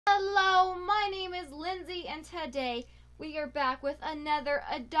Hello, my name is Lindsay, and today we are back with another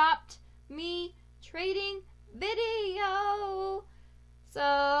Adopt Me trading video.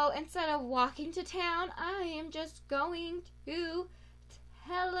 So instead of walking to town, I am just going to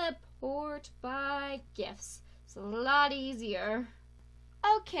teleport by gifts. It's a lot easier.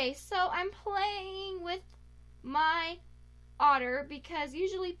 Okay, so I'm playing with my otter because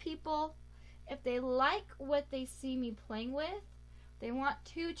usually people, if they like what they see me playing with, they want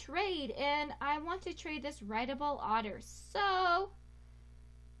to trade, and I want to trade this rideable otter. So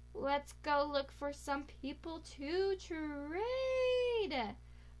let's go look for some people to trade.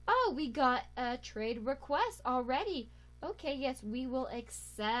 Oh, we got a trade request already. Okay, yes, we will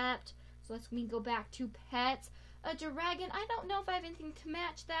accept. So let's go back to pets. A dragon. I don't know if I have anything to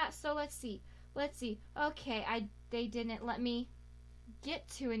match that. So let's see. Okay, they didn't let me get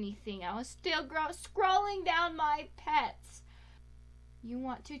to anything. I was still scrolling down my pets. You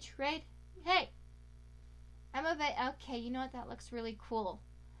want to trade? Hey, I'm a bit, okay, you know what, that looks really cool.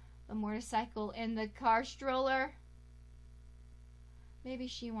 The motorcycle and the car stroller. Maybe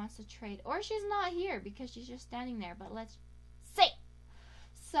she wants to trade, or she's not here because she's just standing there, but let's see.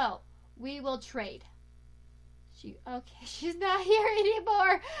 So, we will trade. Okay, she's not here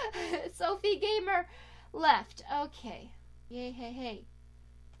anymore. Sophie Gamer left. Okay. Yay, hey.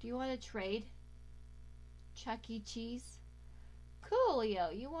 Do you want to trade? Chuck E. Cheese?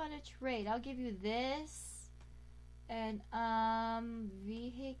 Coolio, you want to trade? I'll give you this. And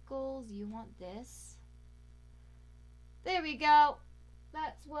vehicles, you want this. There we go.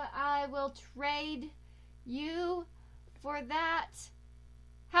 That's what I will trade you for, that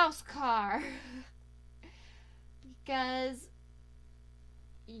house car. Because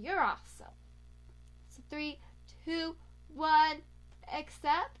you're awesome. So 3, 2, 1,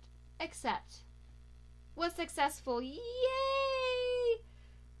 accept. Was successful. Yay!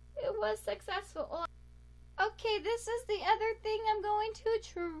 It was successful. Okay, this is the other thing I'm going to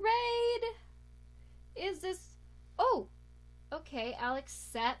trade. Is this... Oh! Okay, I'll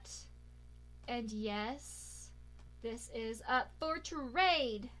accept. And yes, this is up for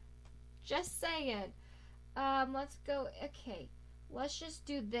trade. Just saying. Let's go... Okay, let's just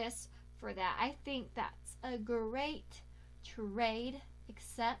do this for that. I think that's a great trade.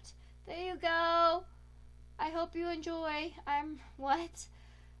 Accept. There you go. I hope you enjoy. What?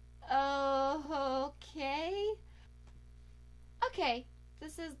 Oh, okay. Okay,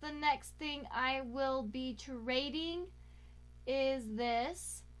 this is the next thing I will be trading. Is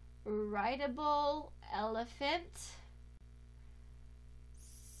this rideable elephant.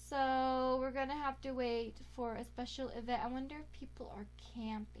 So we're gonna have to wait for a special event. I wonder if people are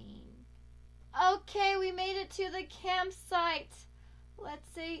camping. Okay, we made it to the campsite. Let's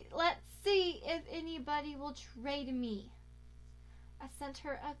see if anybody will trade me. I sent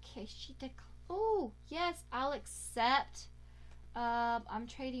her. Okay, she declined. Oh, yes, I'll accept. I'm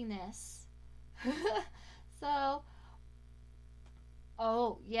trading this. So,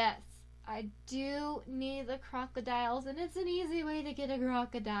 oh, yes, I do need the crocodiles, and it's an easy way to get a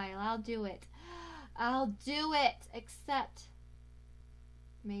crocodile. I'll do it. Except,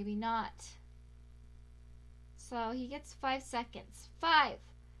 maybe not. So he gets 5 seconds. 5,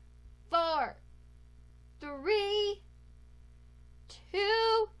 4, 3,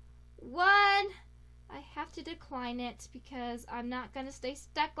 2, 1. I have to decline it because I'm not going to stay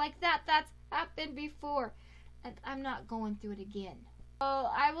stuck like that. That's happened before. And I'm not going through it again. So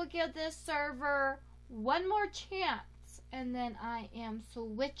I will give this server one more chance. And then I am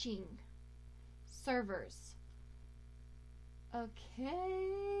switching servers.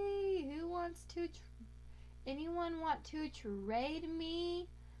 Okay. Who wants to... Anyone want to trade me?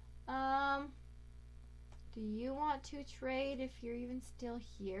 Do you want to trade if you're even still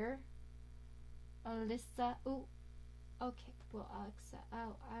here? Alyssa. Ooh. Okay. Well, I'll accept.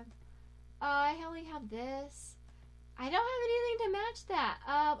 Oh, I only have this. I don't have anything to match that.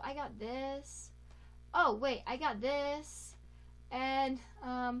 I got this. Oh, wait. I got this. And,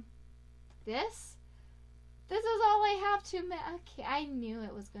 this? This is all I have to match. Okay. I knew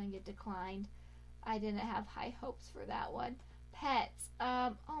it was going to get declined. I didn't have high hopes for that one. Pets.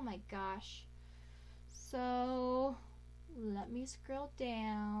 Oh my gosh. So, let me scroll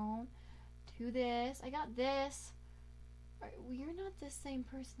down to this. I got this. You're not the same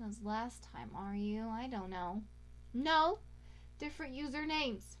person as last time, are you? I don't know. No. Different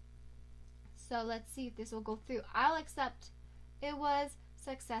usernames. So, let's see if this will go through. I'll accept. It was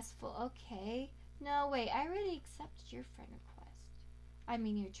successful. Okay. No, wait. I already accepted your friend request. I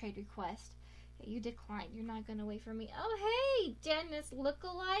mean, your trade request. You declined. You're not going to wait for me. Oh, hey, Dennis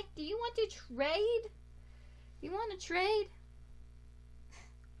lookalike. Do you want to trade? You want to trade?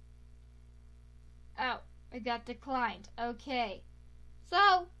 Oh, I got declined. Okay. So,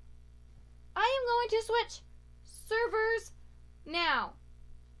 I am going to switch servers now.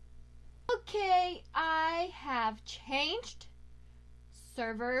 Okay, I have changed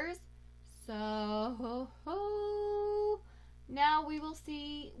servers. So, now we will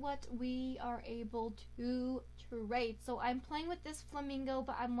see what we are able to trade. So, I'm playing with this flamingo,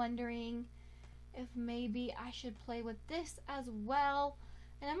 but I'm wondering if maybe I should play with this as well.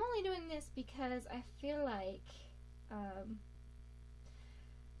 And I'm only doing this because I feel like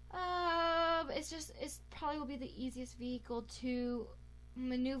it's probably will be the easiest vehicle to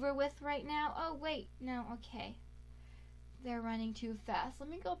maneuver with right now. Oh wait, no, okay. They're running too fast. Let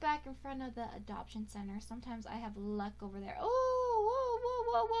me go back in front of the adoption center. Sometimes I have luck over there. Oh, whoa,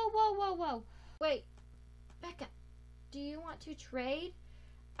 whoa, whoa, whoa, whoa, whoa, whoa. Wait, Becca, do you want to trade?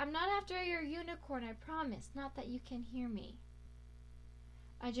 I'm not after your unicorn, I promise. Not that you can hear me.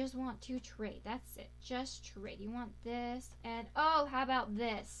 I just want to trade. That's it. Just trade. You want this. And, oh, how about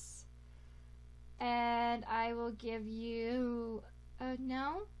this? And I will give you... Oh,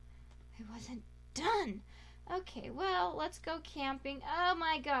 no? I wasn't done. Okay, well, let's go camping. Oh,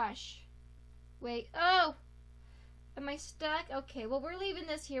 my gosh. Wait. Oh! Am I stuck? Okay, well, we're leaving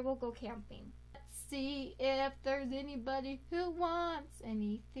this here. We'll go camping. Let's see if there's anybody who wants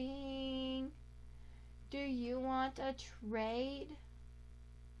anything. Do you want a trade?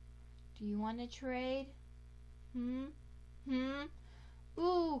 Do you want to trade?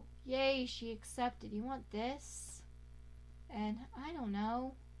 Ooh, yay, she accepted. You want this? And I don't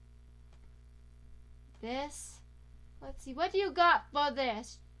know. This? Let's see. What do you got for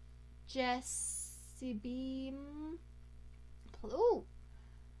this? Jesse Beam. Ooh.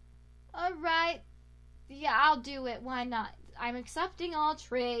 Alright. Yeah, I'll do it. Why not? I'm accepting all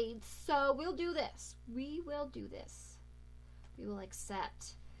trades. So we'll do this. We will do this. We will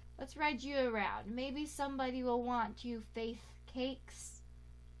accept. Let's ride you around. Maybe somebody will want you faith cakes.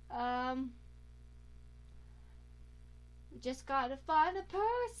 We just gotta find a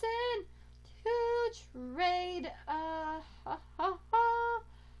person to trade.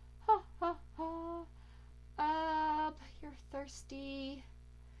 You're thirsty.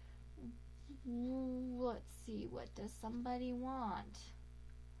 Let's see, what does somebody want?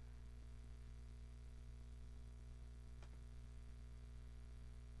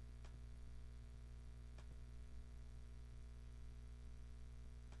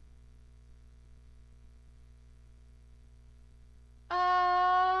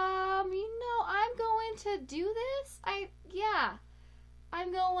 I'm going to do this.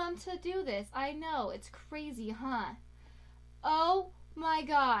 I'm going to do this. I know, it's crazy, huh? Oh my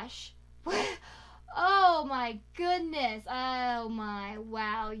gosh. Oh my goodness. Oh my,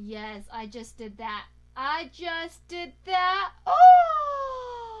 wow, yes, I just did that. I just did that.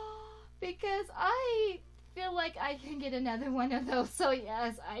 Oh! Because I feel like I can get another one of those. So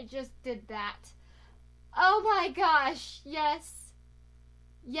yes, I just did that. Oh my gosh, yes.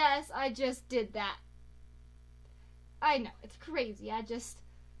 Yes, I just did that. I know, it's crazy. I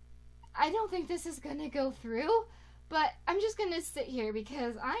don't think this is gonna go through, but I'm just gonna sit here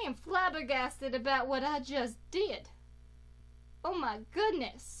because I am flabbergasted about what I just did. Oh my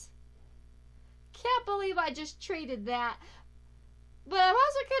goodness. Can't believe I just traded that. But I'm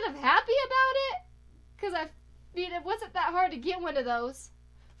also kind of happy about it, because it wasn't that hard to get one of those.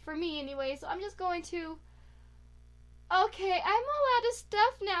 For me anyway, so I'm just going to... Okay, I'm all out of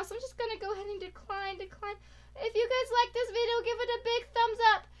stuff now, so I'm just going to go ahead and decline. If you guys like this video, give it a big thumbs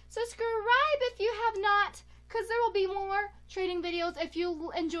up. Subscribe if you have not, because there will be more trading videos. If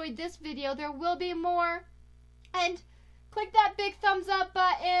you enjoyed this video, there will be more. And click that big thumbs up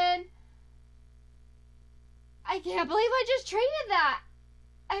button. I can't believe I just traded that.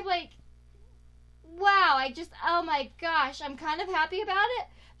 I'm like, wow, oh my gosh, I'm kind of happy about it,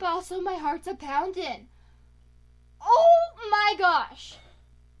 but also my heart's a pounding. Oh my gosh.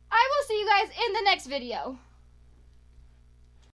 I will see you guys in the next video.